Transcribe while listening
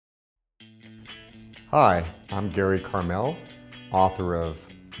Hi, I'm Gary Carmell, author of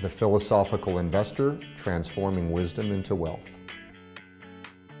The Philosophical Investor, Transforming Wisdom into Wealth.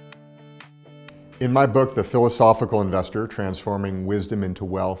 In my book, The Philosophical Investor, Transforming Wisdom into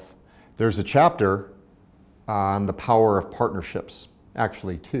Wealth, there's a chapter on the power of partnerships,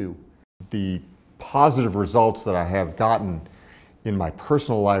 actually two. The positive results that I have gotten in my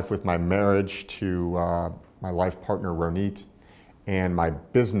personal life with my marriage to my life partner Ronit and my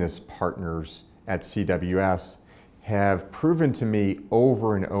business partners at CWS have proven to me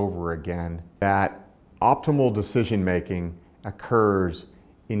over and over again that optimal decision making occurs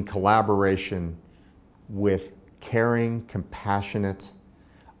in collaboration with caring, compassionate,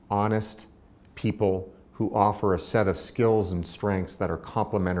 honest people who offer a set of skills and strengths that are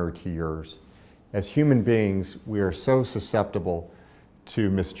complementary to yours. As human beings, we are so susceptible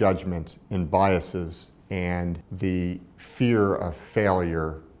to misjudgment and biases and the fear of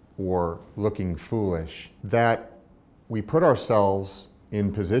failure or looking foolish that we put ourselves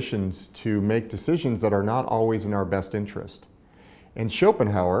in positions to make decisions that are not always in our best interest. And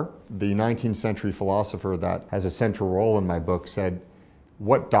Schopenhauer, the 19th century philosopher that has a central role in my book, said,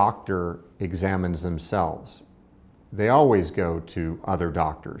 "What doctor examines themselves? They always go to other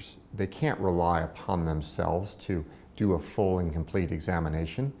doctors. They can't rely upon themselves to do a full and complete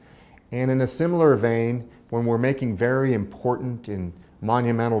examination." And in a similar vein, when we're making very important and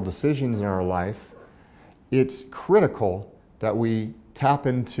monumental decisions in our life, it's critical that we tap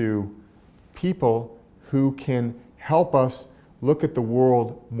into people who can help us look at the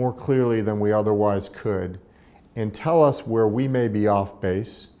world more clearly than we otherwise could and tell us where we may be off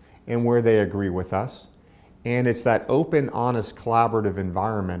base and where they agree with us. And it's that open, honest, collaborative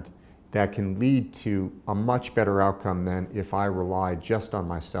environment that can lead to a much better outcome than if I rely just on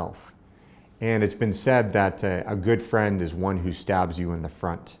myself. And it's been said that a good friend is one who stabs you in the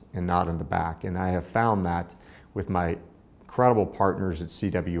front and not in the back. And I have found that with my incredible partners at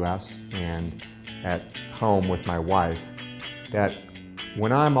CWS and at home with my wife, that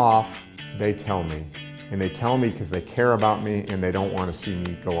when I'm off, they tell me. And they tell me because they care about me and they don't want to see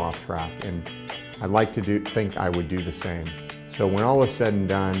me go off track. And I'd like to think I would do the same. So when all is said and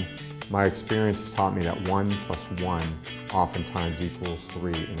done, my experience has taught me that 1 + 1 oftentimes equals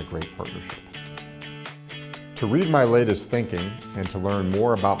 3 in a great partnership. To read my latest thinking and to learn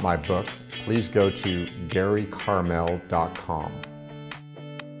more about my book, please go to garycarmell.com.